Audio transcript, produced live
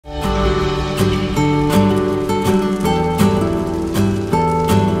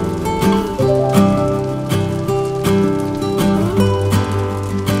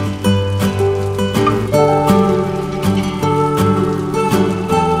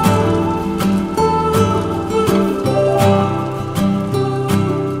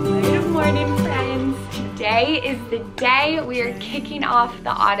we're kicking off the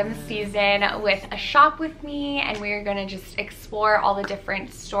autumn season with a shop with me, and we're gonna just explore all the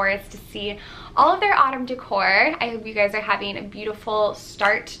different stores to see all of their autumn decor. I hope you guys are having a beautiful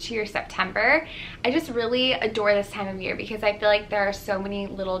start to your September. I just really adore this time of year because I feel like there are so many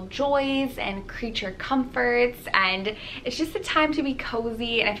little joys and creature comforts, and it's just a time to be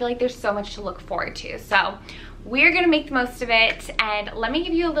cozy, and I feel like there's so much to look forward to. So we're gonna make the most of it, and let me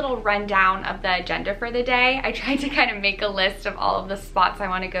give you a little rundown of the agenda for the day. I tried to kind of make a list of all of the spots I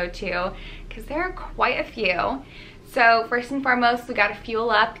want to go to because there are quite a few. So first and foremost, we gotta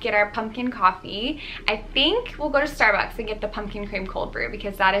fuel up, get our pumpkin coffee. I think we'll go to Starbucks and get the pumpkin cream cold brew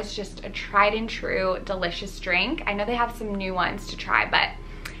because that is just a tried and true delicious drink. I know they have some new ones to try, but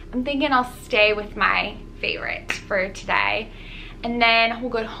I'm thinking I'll stay with my favorite for today. And then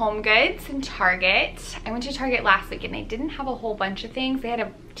we'll go to HomeGoods and Target. I went to Target last week and they didn't have a whole bunch of things. They had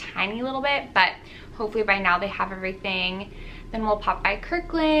a tiny little bit, but hopefully by now they have everything. Then we'll pop by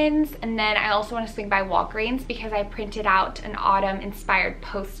Kirkland's, and then I also want to swing by Walgreens because I printed out an autumn inspired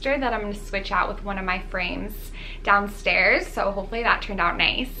poster that I'm going to switch out with one of my frames downstairs. So hopefully that turned out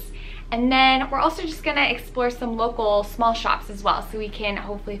nice. And then we're also just gonna explore some local small shops as well, so we can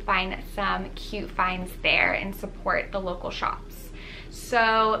hopefully find some cute finds there and support the local shops.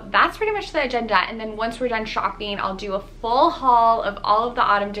 So that's pretty much the agenda, and then once we're done shopping, I'll do a full haul of all of the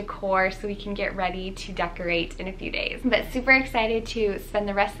autumn decor so we can get ready to decorate in a few days. But super excited to spend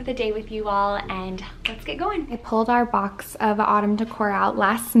the rest of the day with you all, and let's get going. I pulled our box of autumn decor out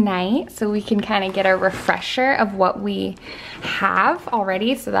last night so we can kind of get a refresher of what we have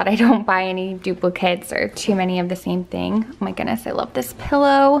already so that I don't buy any duplicates or too many of the same thing. Oh my goodness, I love this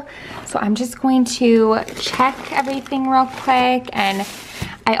pillow. So I'm just going to check everything real quick, and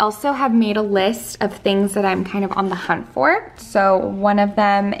I also have made a list of things that I'm kind of on the hunt for. So one of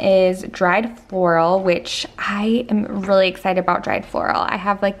them is dried floral, which I am really excited about dried floral. I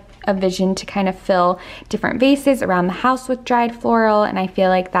have like a vision to kind of fill different vases around the house with dried floral, and I feel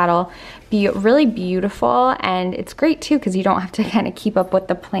like that'll be really beautiful, and it's great too because you don't have to kind of keep up with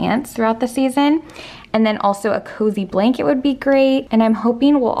the plants throughout the season. And then also a cozy blanket would be great, and I'm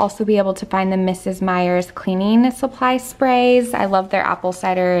hoping we'll also be able to find the Mrs. Meyer's cleaning supply sprays. I love their apple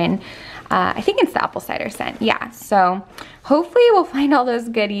cider, and I think it's the apple cider scent, yeah. So hopefully we'll find all those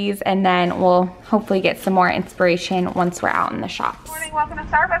goodies, and then we'll hopefully get some more inspiration once we're out in the shops. Good morning, welcome to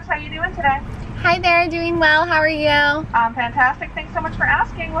Starbucks. How are you doing today? Hi there, doing well. How are you? I'm fantastic. Thanks so much for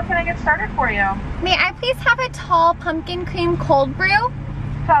asking. What can I get started for you? May I please have a tall pumpkin cream cold brew?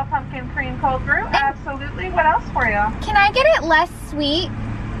 Tall pumpkin cream cold brew? Absolutely. What else for you? Can I get it less sweet?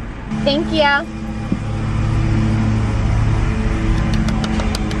 Thank you.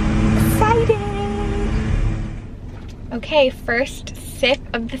 Excited! Okay, first sip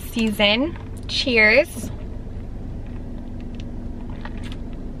of the season. Cheers.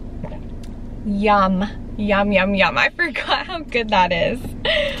 Yum, yum, yum, yum. I forgot how good that is.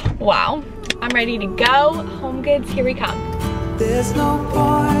 Wow, I'm ready to go. HomeGoods, here we come. There's no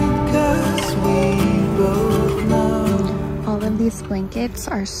point, 'cause we both know. All of these blankets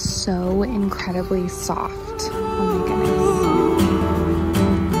are so incredibly soft. Oh my goodness.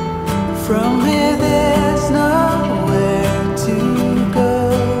 From here there's nowhere to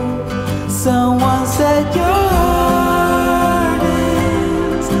go. Someone said your heart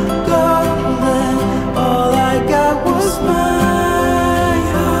is golden. All I got was my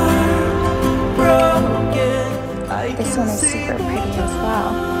heart broken. This one is super pretty as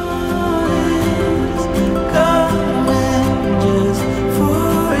well.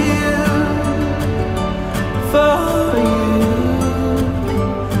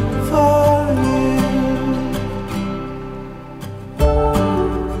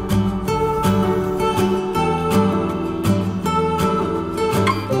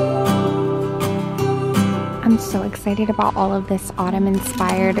 I'm so excited about all of this autumn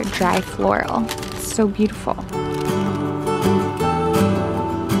inspired dry floral. It's so beautiful.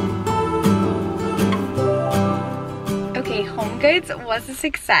 Okay, HomeGoods was a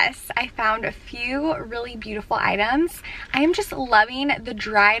success. I found a few really beautiful items. I am just loving the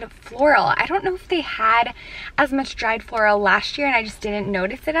dried floral. I don't know if they had as much dried floral last year and I just didn't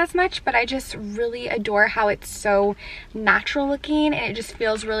notice it as much, but I just really adore how it's so natural looking, and it just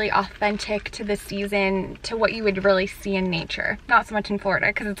feels really authentic to the season, to what you would really see in nature. Not so much in Florida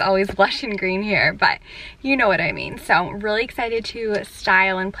because it's always lush and green here, but you know what I mean. So really excited to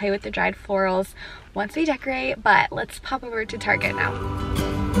style and play with the dried florals once we decorate, but let's pop over to Target now.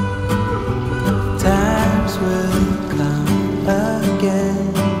 Times will come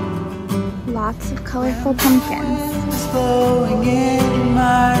again. Lots of colorful pumpkins. Flowing in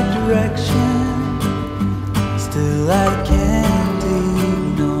my direction. Still I can't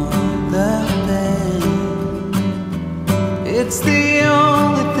It's the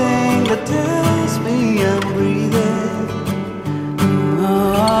only thing that tells me I'm breathing.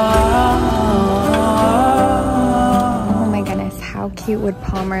 Oh my goodness, how cute would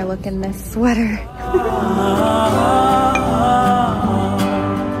Palmer look in this sweater?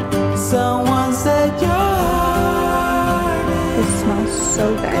 Someone said your heart is This smells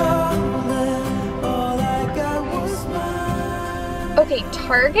so good. all I got was mine. Okay,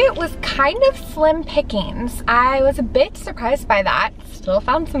 Target was kind of slim pickings. I was a bit surprised by that. Still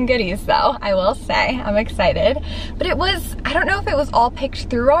found some goodies though, I will say. I'm excited. But it was, I don't know if it was all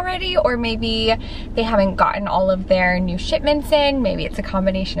picked through already or maybe they haven't gotten all of their new shipments in. Maybe it's a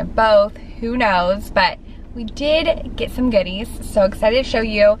combination of both, who knows, but we did get some goodies, so excited to show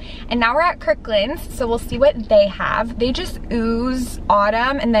you. And now we're at Kirkland's, so we'll see what they have. They just ooze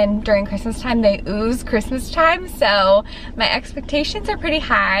autumn, and then during Christmas time, they ooze Christmas time. So my expectations are pretty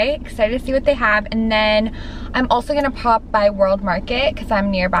high. Excited to see what they have. And then I'm also gonna pop by World Market because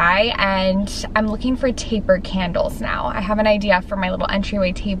I'm nearby, and I'm looking for tapered candles now. I have an idea for my little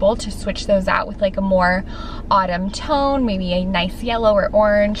entryway table to switch those out with like a more autumn tone, maybe a nice yellow or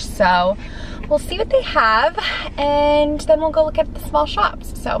orange. So we'll see what they have, and then we'll go look at the small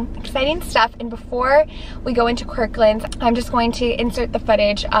shops. So exciting stuff. And before we go into Kirkland's, I'm just going to insert the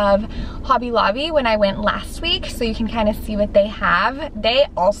footage of Hobby Lobby when I went last week so you can kind of see what they have. They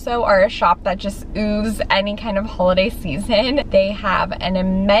also are a shop that just ooze any kind of holiday season. They have an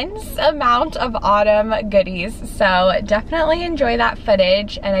immense amount of autumn goodies, so definitely enjoy that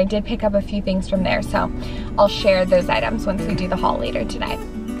footage. And I did pick up a few things from there, so I'll share those items once we do the haul later today.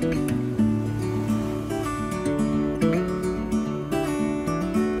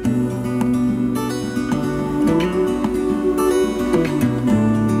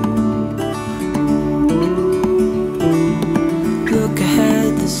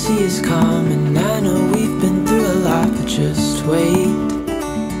 Is coming. I know we've been through a lot, but just wait.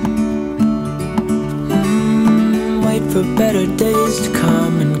 Wait for better days to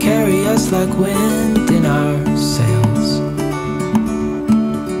come and carry us like wind in our sails.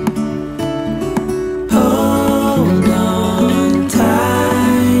 Hold on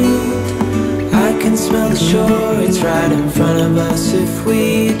tight. I can smell the shore. It's right in front of us if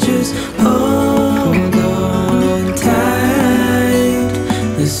we just hold on tight.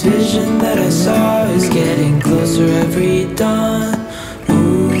 This vision that I saw is getting closer every dawn.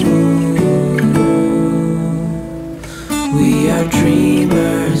 Ooh, we are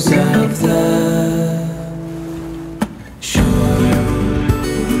dreamers of the shore.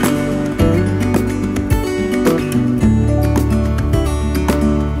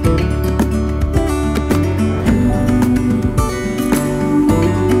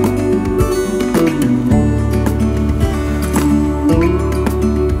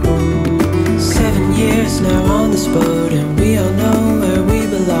 7 years now on this boat, and we all know where we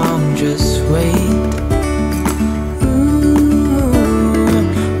belong. Just wait.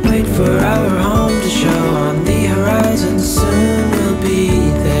 Wait for our home to show on the horizon. Soon we'll be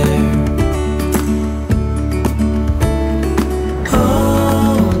there.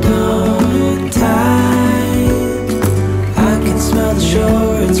 Hold on tight. I can smell the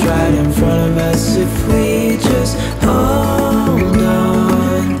shore. It's right in front of us if we just hold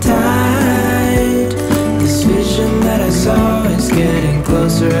on tight. This vision that I saw is getting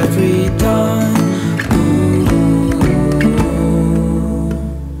closer every dawn.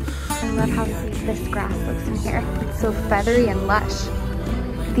 This grass looks in here. It's so feathery and lush.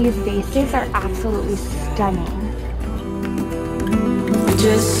 These vases are absolutely stunning. We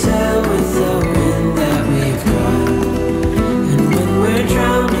just sail with the wind that we've got, and when we're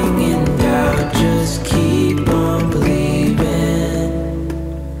drowning in doubt, just keep on believing.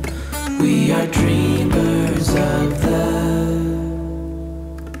 We are dreamers of the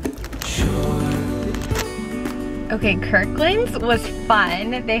shore. Okay, Kirkland's was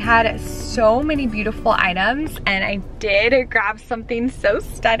fun. They had so many beautiful items, and I did grab something so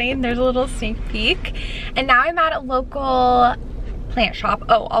stunning. There's a little sneak peek. And now I'm at a local plant shop.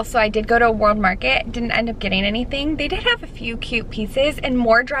 Oh, also I did go to a World Market. Didn't end up getting anything. They did have a few cute pieces and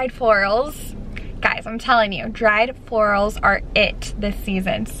more dried florals. Guys, I'm telling you, dried florals are it this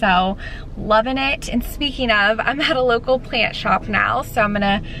season, so loving it. And speaking of, I'm at a local plant shop now, so I'm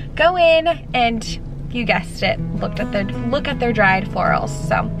gonna go in and, you guessed it, look at their dried florals.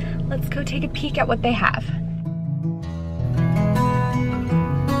 So let's go take a peek at what they have.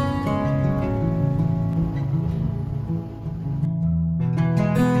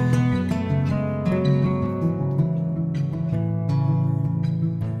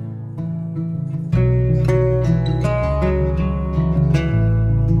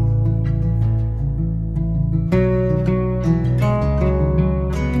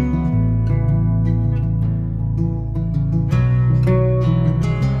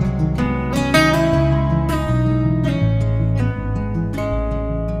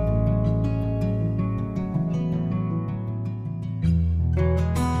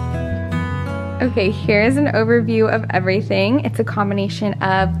 Okay, here's an overview of everything. It's a combination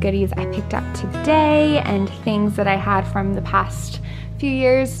of goodies I picked up today and things that I had from the past few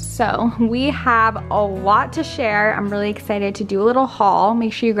years. So we have a lot to share. I'm really excited to do a little haul.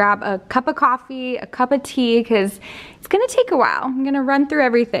 Make sure you grab a cup of coffee, a cup of tea, because it's gonna take a while. I'm gonna run through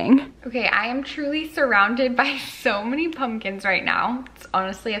everything. Okay, I am truly surrounded by so many pumpkins right now. It's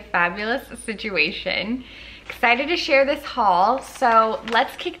honestly a fabulous situation. Excited to share this haul. So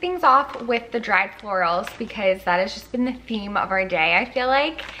let's kick things off with the dried florals because that has just been the theme of our day, I feel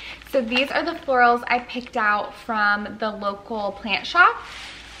like. So these are the florals I picked out from the local plant shop,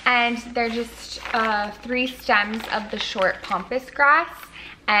 and they're just 3 stems of the short pampas grass,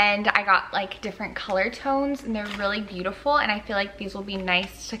 and I got like different color tones and they're really beautiful, and I feel like these will be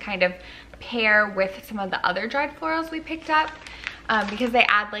nice to kind of pair with some of the other dried florals we picked up because they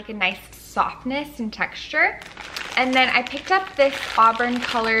add like a nice softness and texture. And then I picked up this auburn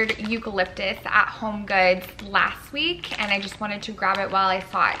colored eucalyptus at HomeGoods last week, and I just wanted to grab it while I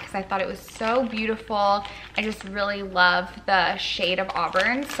saw it because I thought it was so beautiful. I just really love the shade of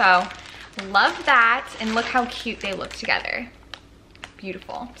auburn, so love that, and look how cute they look together.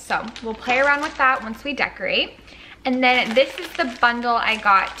 Beautiful. So we'll play around with that once we decorate. And then this is the bundle I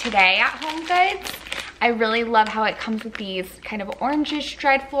got today at HomeGoods. I really love how it comes with these kind of orangish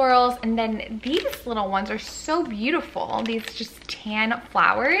dried florals, and then these little ones are so beautiful. These just tan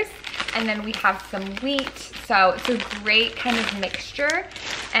flowers, and then we have some wheat, so it's a great kind of mixture,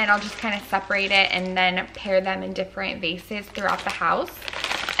 and I'll just kind of separate it and then pair them in different vases throughout the house.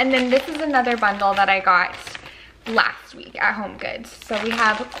 And then this is another bundle that I got last week at HomeGoods. So we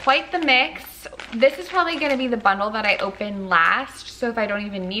have quite the mix. This is probably going to be the bundle that I open last, so if I don't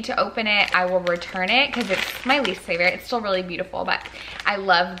even need to open it, I will return it because it's my least favorite. It's still really beautiful, but I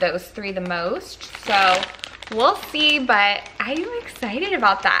love those 3 the most, so we'll see, but I'm excited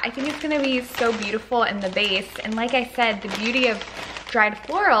about that. I think it's going to be so beautiful in the vase, and like I said, the beauty of dried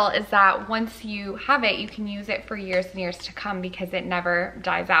floral is that once you have it, you can use it for years and years to come because it never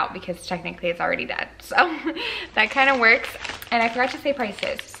dies out, because technically it's already dead. So that kind of works. And I forgot to say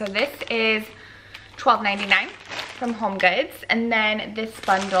prices. So this is $12.99 from HomeGoods, and then this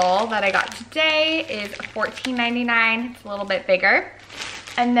bundle that I got today is $14.99. It's a little bit bigger.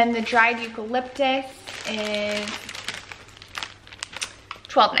 And then the dried eucalyptus is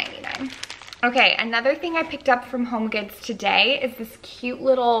 $12.99. Okay, another thing I picked up from HomeGoods today is this cute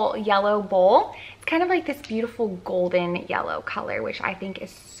little yellow bowl. It's kind of like this beautiful golden yellow color, which I think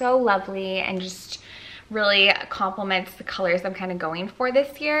is so lovely and just really complements the colors I'm kind of going for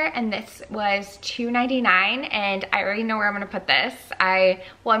this year. And this was $2.99, and I already know where I'm gonna put this.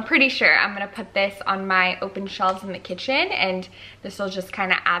 Well, I'm pretty sure I'm gonna put this on my open shelves in the kitchen, and this will just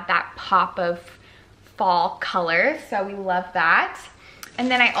kind of add that pop of fall color, so we love that. And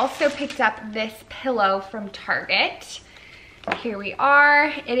then I also picked up this pillow from Target. Here we are.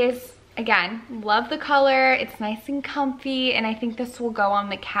 It is, again, love the color. It's nice and comfy, and I think this will go on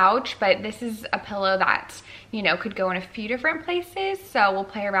the couch, but this is a pillow that, you know, could go in a few different places, so we'll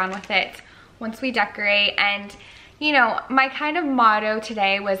play around with it once we decorate. And you know, my kind of motto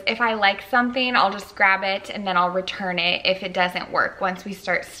today was if I like something, I'll just grab it and then I'll return it if it doesn't work once we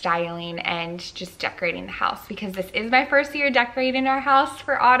start styling and just decorating the house, because this is my first year decorating our house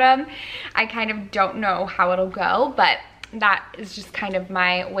for autumn. I kind of don't know how it'll go, but that is just kind of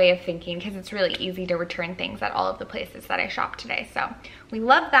my way of thinking, because it's really easy to return things at all of the places that I shop today. So we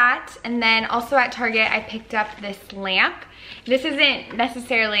love that. And then also at Target, I picked up this lamp. This isn't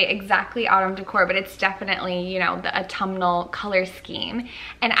necessarily exactly autumn decor, but it's definitely, you know, the autumnal color scheme.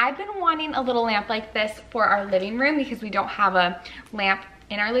 And I've been wanting a little lamp like this for our living room because we don't have a lamp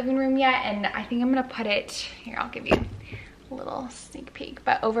in our living room yet. And I think I'm gonna put it, here, I'll give you a little sneak peek,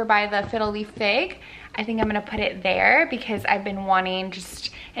 but over by the fiddle leaf fig. I think I'm gonna put it there because I've been wanting,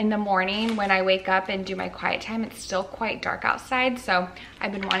 just in the morning when I wake up and do my quiet time, it's still quite dark outside, so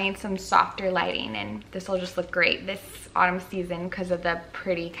I've been wanting some softer lighting, and this will just look great this autumn season because of the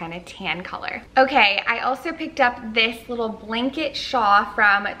pretty kind of tan color. Okay, I also picked up this little blanket shawl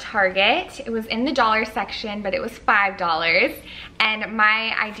from Target. It was in the dollar section, but it was $5, and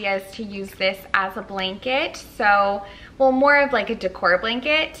my idea is to use this as a blanket, so, well, more of like a decor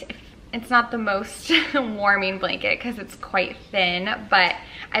blanket. It's not the most warming blanket because it's quite thin, but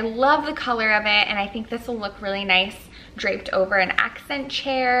I love the color of it, and I think this will look really nice draped over an accent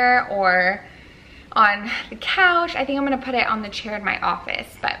chair or on the couch. I think I'm gonna put it on the chair in my office,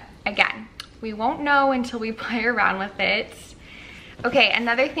 but again, we won't know until we play around with it. Okay,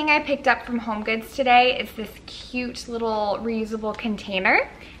 another thing I picked up from HomeGoods today is this cute little reusable container.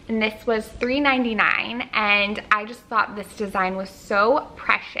 and this was $3.99, and I just thought this design was so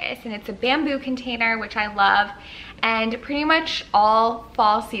precious. And it's a bamboo container, which I love. And pretty much all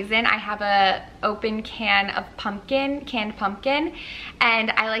fall season, I have a open can of canned pumpkin, and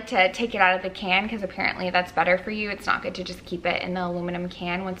I like to take it out of the can because apparently that's better for you. It's not good to just keep it in the aluminum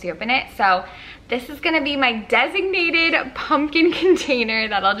can once you open it. So this is gonna be my designated pumpkin container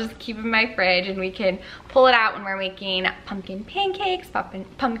that I'll just keep in my fridge, and we can pull it out when we're making pumpkin pancakes,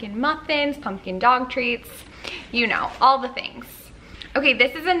 pumpkin muffins, pumpkin dog treats, you know, all the things. Okay,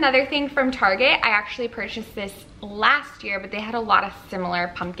 this is another thing from Target. I actually purchased this last year, but they had a lot of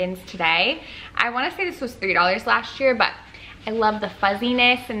similar pumpkins today. I want to say this was $3 last year, but I love the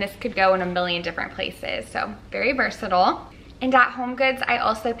fuzziness, and this could go in a million different places, so very versatile. And at HomeGoods, I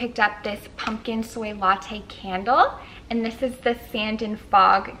also picked up this pumpkin soy latte candle, and this is the Sand and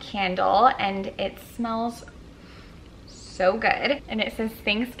Fog candle, and it smells so good. And it says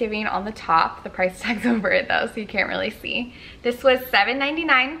Thanksgiving on the top. The price tag's over it though, so you can't really see. This was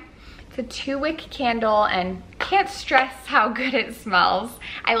 $7.99. It's a 2-wick candle, and can't stress how good it smells.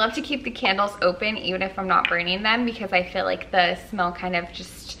 I love to keep the candles open even if I'm not burning them, because I feel like the smell kind of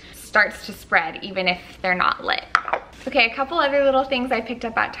just starts to spread even if they're not lit. Okay, a couple other little things I picked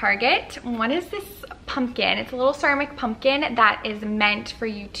up at Target. One is this pumpkin. It's a little ceramic pumpkin that is meant for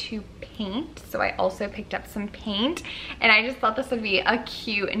you to paint. So I also picked up some paint, and I just thought this would be a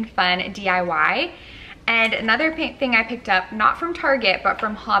cute and fun DIY. And another thing I picked up, not from Target, but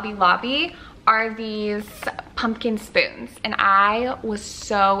from Hobby Lobby, are these pumpkin spoons. And I was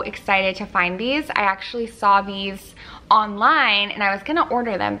so excited to find these. I actually saw these online, and I was gonna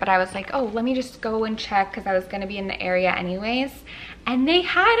order them, but I was like, oh, let me just go and check, because I was gonna be in the area anyways. And they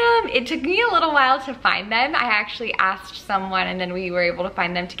had them. It took me a little while to find them. I actually asked someone, and then we were able to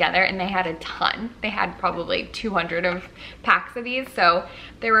find them together, and they had a ton. They had probably 200 of packs of these, so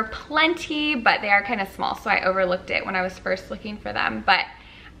there were plenty, but they are kind of small, so I overlooked it when I was first looking for them. But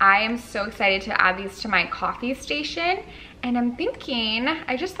I am so excited to add these to my coffee station, and I'm thinking,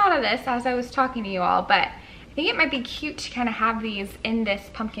 I just thought of this as I was talking to you all, but I think it might be cute to kind of have these in this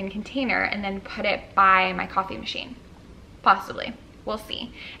pumpkin container and then put it by my coffee machine. Possibly. We'll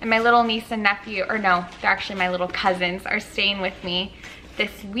see. And my little niece and nephew, or no, they're actually my little cousins, are staying with me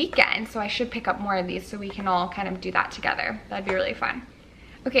this weekend, so I should pick up more of these so we can all kind of do that together. That'd be really fun.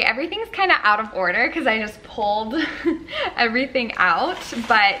 Okay, everything's kind of out of order because I just pulled everything out,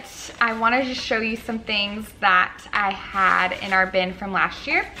 but I want to just show you some things that I had in our bin from last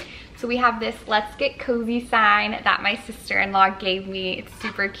year. So we have this Let's Get Cozy sign that my sister-in-law gave me. It's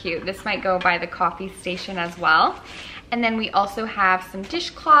super cute. This might go by the coffee station as well. And then we also have some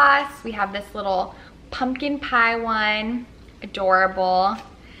dishcloths. We have this little pumpkin pie one, adorable.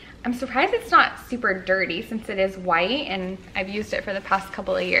 I'm surprised it's not super dirty since it is white, and I've used it for the past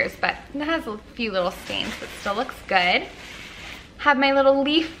couple of years, but it has a few little stains, but still looks good. Have my little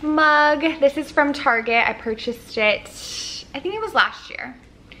leaf mug. This is from Target. I purchased it, I think it was last year.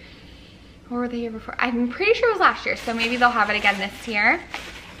 Or the year before. I'm pretty sure it was last year, so maybe they'll have it again this year.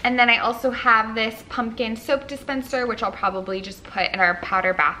 And then I also have this pumpkin soap dispenser, which I'll probably just put in our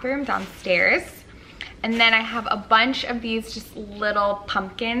powder bathroom downstairs. And then I have a bunch of these just little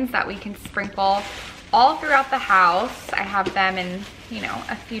pumpkins that we can sprinkle all throughout the house. I have them in, you know,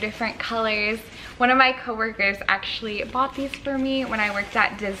 a few different colors. One of my coworkers actually bought these for me when I worked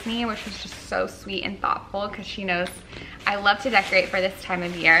at Disney, which was just so sweet and thoughtful because she knows I love to decorate for this time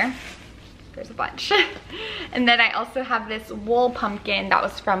of year. There's a bunch. And then I also have this wool pumpkin that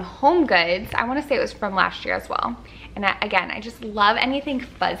was from HomeGoods. I want to say it was from last year as well. And again, I just love anything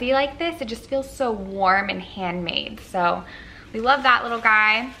fuzzy like this. It just feels so warm and handmade. So we love that little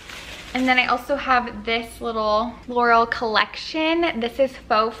guy. And then I also have this little floral collection. This is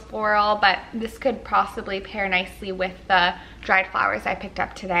faux floral, but this could possibly pair nicely with the dried flowers I picked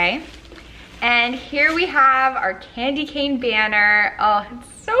up today. And here we have our candy cane banner. Oh,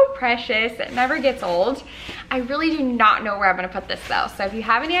 it's so precious. It never gets old. I really do not know where I'm gonna put this though. So if you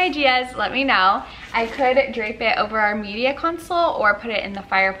have any ideas, let me know. I could drape it over our media console or put it in the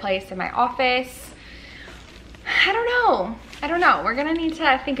fireplace in my office. I don't know. I don't know. We're gonna need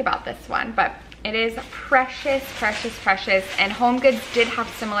to think about this one, but it is precious, precious, precious. And HomeGoods did have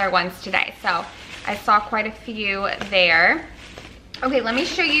similar ones today. So I saw quite a few there. Okay, let me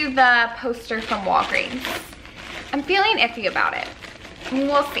show you the poster from Walgreens. I'm feeling iffy about it.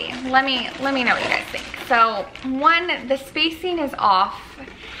 We'll see. Let me know what you guys think. So one, the spacing is off.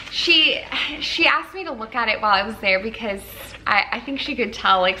 She asked me to look at it while I was there because I think she could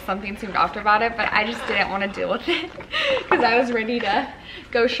tell like something seemed off about it, but I just didn't want to deal with it because I was ready to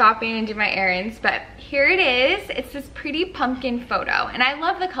go shopping and do my errands. But here it is. It's this pretty pumpkin photo, and I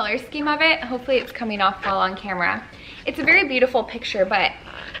love the color scheme of it. Hopefully it's coming off well on camera. It's a very beautiful picture, but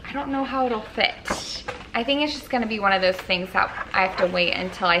I don't know how it'll fit. I think it's just gonna be one of those things that I have to wait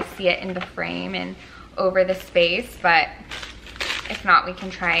until I see it in the frame and over the space, but if not, we can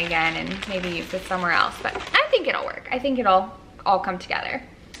try again and maybe use this somewhere else. But I think it'll work. I think it'll all come together.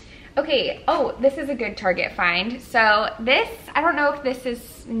 Okay, oh, this is a good Target find. So this, I don't know if this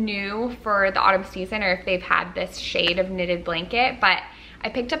is new for the autumn season or if they've had this shade of knitted blanket, but I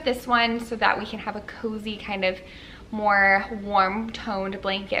picked up this one so that we can have a cozy kind of more warm toned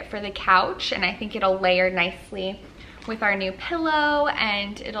blanket for the couch, and I think it'll layer nicely with our new pillow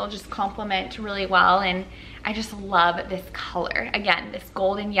and it'll just complement really well. And I just love this color. Again, this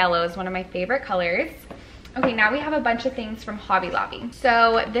golden yellow is one of my favorite colors. Okay, now we have a bunch of things from Hobby Lobby.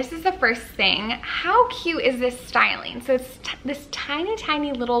 So this is the first thing. How cute is this styling? So it's this tiny,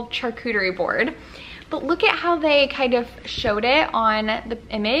 tiny little charcuterie board. But look at how they kind of showed it on the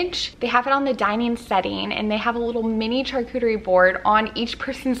image. They have it on the dining setting and they have a little mini charcuterie board on each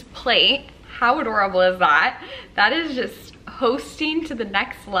person's plate. How adorable is that? That is just hosting to the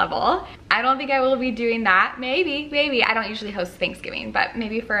next level. I don't think I will be doing that. Maybe. I don't usually host Thanksgiving, but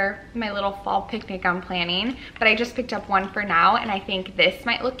maybe for my little fall picnic I'm planning. But I just picked up one for now, and I think this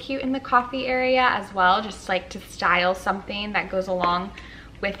might look cute in the coffee area as well, just like to style something that goes along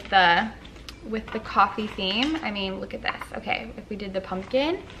with the coffee theme. I mean, look at this. Okay, if we did the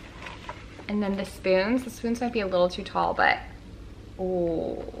pumpkin and then the spoons might be a little too tall, but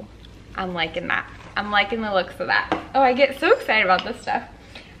oh, I'm liking that. I'm liking the looks of that. Oh, I get so excited about this stuff.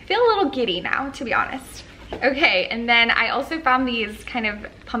 I feel a little giddy now, to be honest. Okay, and then I also found these kind of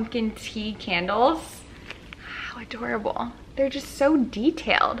pumpkin tea candles. How adorable. They're just so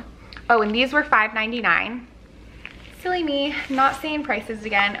detailed. Oh, and these were $5.99. Silly me, not saying prices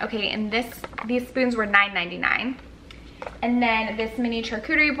again. Okay, and these spoons were $9.99. And then this mini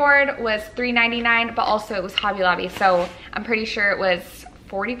charcuterie board was $3.99, but also it was Hobby Lobby, so I'm pretty sure it was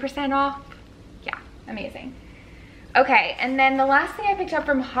 40% off. Yeah, amazing. Okay, and then the last thing I picked up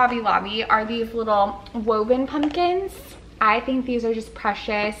from Hobby Lobby are these little woven pumpkins. I think these are just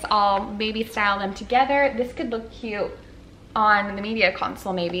precious. I'll maybe style them together. This could look cute on the media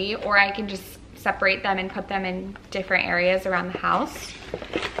console maybe, or I can just separate them and put them in different areas around the house.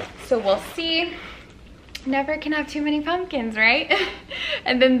 So we'll see. Never can have too many pumpkins, right?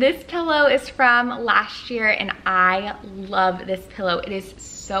 And then this pillow is from last year, and I love this pillow. It is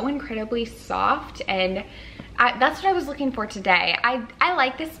so incredibly soft, and that's what I was looking for today. I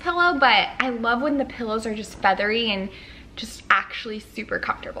like this pillow, but I love when the pillows are just feathery and just actually super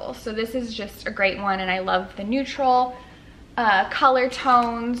comfortable. So this is just a great one, and I love the neutral color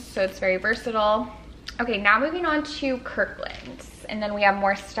tones, so it's very versatile. Okay, now moving on to Kirkland, and then we have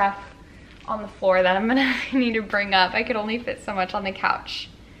more stuff on the floor that I'm gonna need to bring up. I could only fit so much on the couch.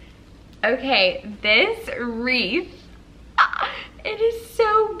 Okay, this wreath, it is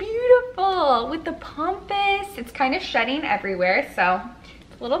so beautiful with the pampas. It's kind of shedding everywhere, so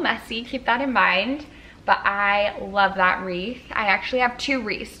it's a little messy, keep that in mind. But I love that wreath. I actually have two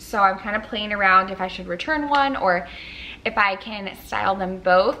wreaths, so I'm kind of playing around if I should return one or if I can style them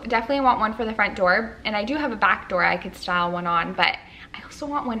both. Definitely want one for the front door, and I do have a back door I could style one on, but I also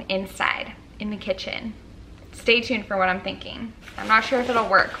want one inside in the kitchen. Stay tuned for what I'm thinking. I'm not sure if it'll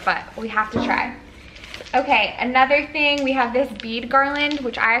work, but we have to try. Okay, another thing, we have this bead garland,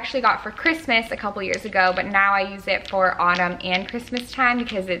 which I actually got for Christmas a couple years ago, but now I use it for autumn and Christmas time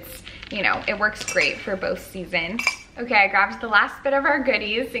because it's, you know, it works great for both seasons. Okay, I grabbed the last bit of our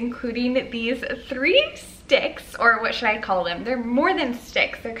goodies, including these 3 sticks, or what should I call them? They're more than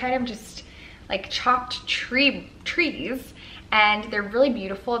sticks. They're kind of just like chopped trees, and they're really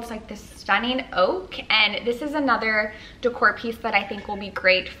beautiful. It's like this stunning oak, and this is another decor piece that I think will be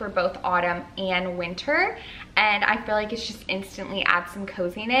great for both autumn and winter, and I feel like it's just instantly adds some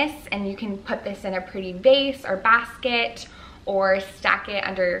coziness, and you can put this in a pretty vase or basket or stack it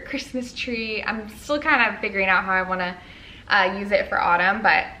under your Christmas tree. I'm still kind of figuring out how I want to use it for autumn,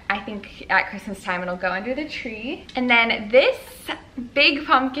 but I think at Christmas time it'll go under the tree. And then this big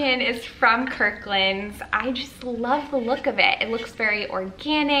pumpkin is from Kirkland's. I just love the look of it. It looks very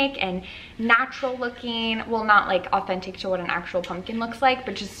organic and natural looking. Well, not like authentic to what an actual pumpkin looks like,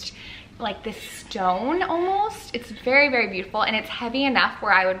 but just like this stone almost. It's very, very beautiful, and it's heavy enough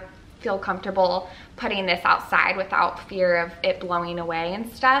where I would feel comfortable putting this outside without fear of it blowing away and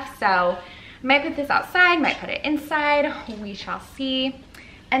stuff. So I might put this outside, might put it inside, we shall see.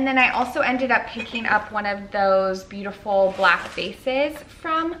 And then I also ended up picking up one of those beautiful black vases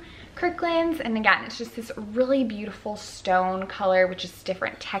from Kirkland's. And again, it's just this really beautiful stone color, which is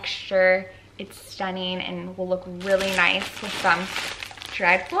different texture. It's stunning and will look really nice with some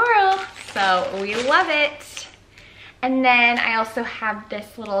dried floral. So we love it. And then I also have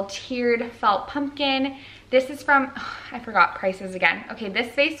this little tiered felt pumpkin. This is from, oh, I forgot prices again. Okay,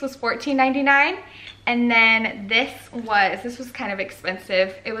 this vase was $14.99. And then this was kind of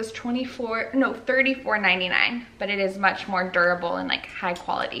expensive. It was $34.99, but it is much more durable and like high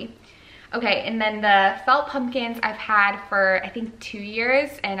quality. Okay, and then the felt pumpkins I've had for I think 2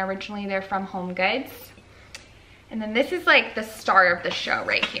 years, and originally they're from HomeGoods. And then this is like the star of the show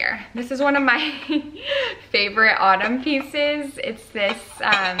right here. This is one of my favorite autumn pieces. It's this,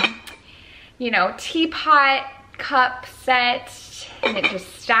 you know, teapot cup set, and it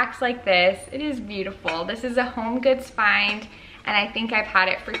just stacks like this. It is beautiful. This is a HomeGoods find, and I think I've had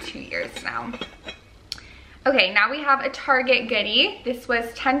it for 2 years now. Okay, now we have a Target goodie. This was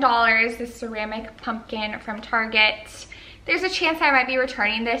 $10, this ceramic pumpkin from Target. There's a chance I might be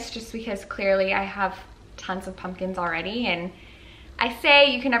returning this just because clearly I have tons of pumpkins already, and I say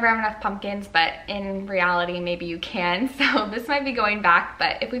you can never have enough pumpkins, but in reality maybe you can. So this might be going back,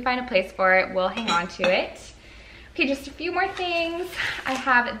 but if we find a place for it, we'll hang on to it. Okay, just a few more things. I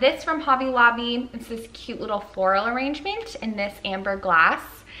have this from Hobby Lobby. It's this cute little floral arrangement in this amber glass.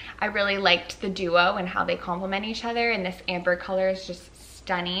 I really liked the duo and how they complement each other, and this amber color is just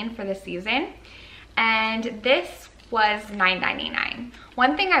stunning for the season. And this was $9.99.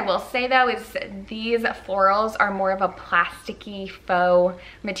 One thing I will say though is these florals are more of a plasticky faux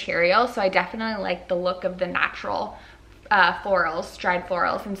material, so I definitely like the look of the natural florals, dried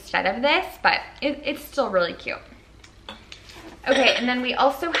florals instead of this, but it's still really cute. Okay, and then we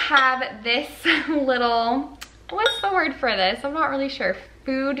also have this little, what's the word for this? I'm not really sure.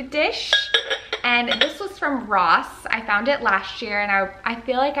 Food dish. And this was from Ross. I found it last year, and I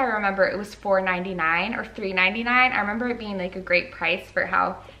feel like I remember it was $4.99 or $3.99. I remember it being like a great price for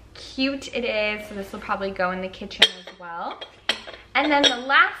how cute it is. So this will probably go in the kitchen as well. And then the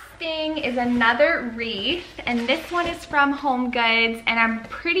last thing is another wreath, and this one is from HomeGoods, and I'm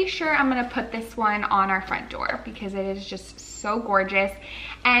pretty sure I'm gonna put this one on our front door because it is just so gorgeous.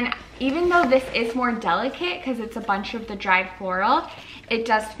 And even though this is more delicate because it's a bunch of the dried floral, it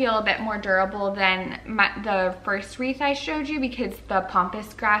does feel a bit more durable than the first wreath I showed you, because the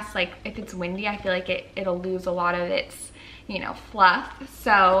pampas grass, like if it's windy, I feel like it'll lose a lot of its, you know, fluff.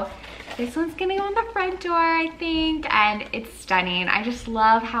 So this one's gonna go on the front door, I think, and it's stunning. I just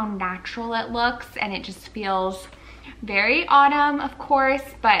love how natural it looks, and it just feels very autumn, of course,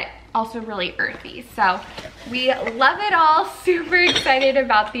 but also really earthy. So we love it all. Super excited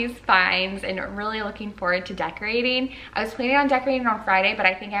about these finds and really looking forward to decorating. I was planning on decorating on Friday, but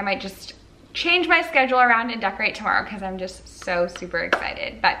I think I might just change my schedule around and decorate tomorrow because I'm just so super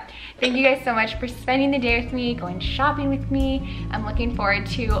excited. But thank you guys so much for spending the day with me, going shopping with me. I'm looking forward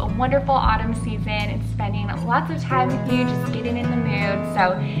to a wonderful autumn season and spending lots of time with you, just getting in the mood.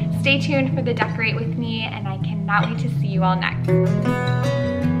 So stay tuned for the Decorate With Me, and I cannot wait to see you all next.